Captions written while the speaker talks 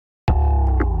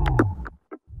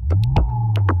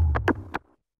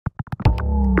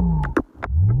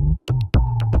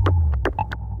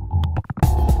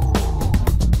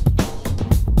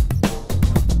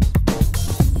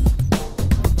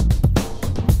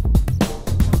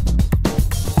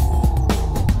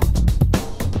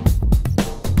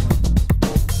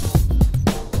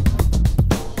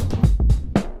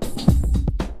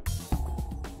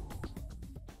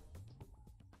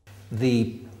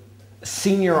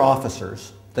senior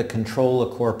officers that control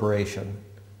a corporation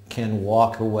can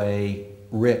walk away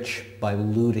rich by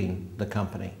looting the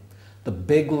company. The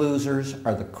big losers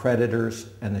are the creditors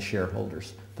and the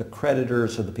shareholders. The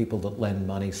creditors are the people that lend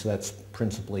money, so that's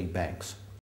principally banks.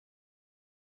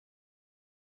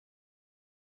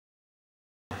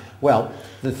 Well,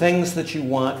 the things that you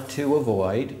want to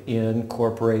avoid in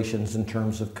corporations in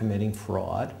terms of committing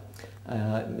fraud,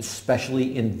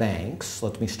 especially in banks,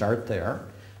 let me start there.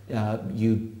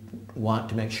 You want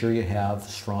to make sure you have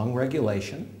strong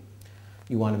regulation.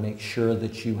 You want to make sure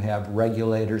that you have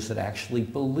regulators that actually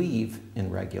believe in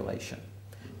regulation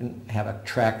and have a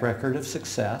track record of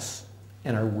success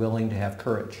and are willing to have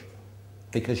courage,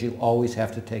 because you always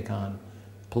have to take on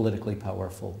politically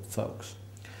powerful folks.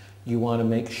 You want to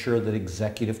make sure that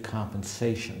executive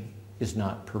compensation is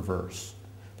not perverse,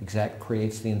 because that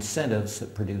creates the incentives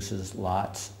that produces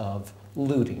lots of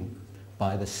looting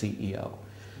by the CEO.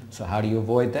 So how do you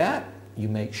avoid that? You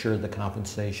make sure the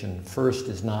compensation first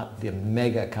is not the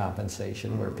mega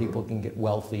compensation where people can get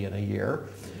wealthy in a year.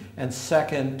 And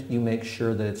second, you make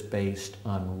sure that it's based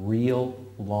on real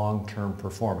long-term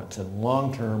performance. And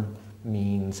long-term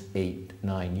means 8,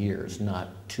 9 years, not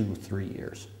 2, 3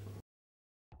 years.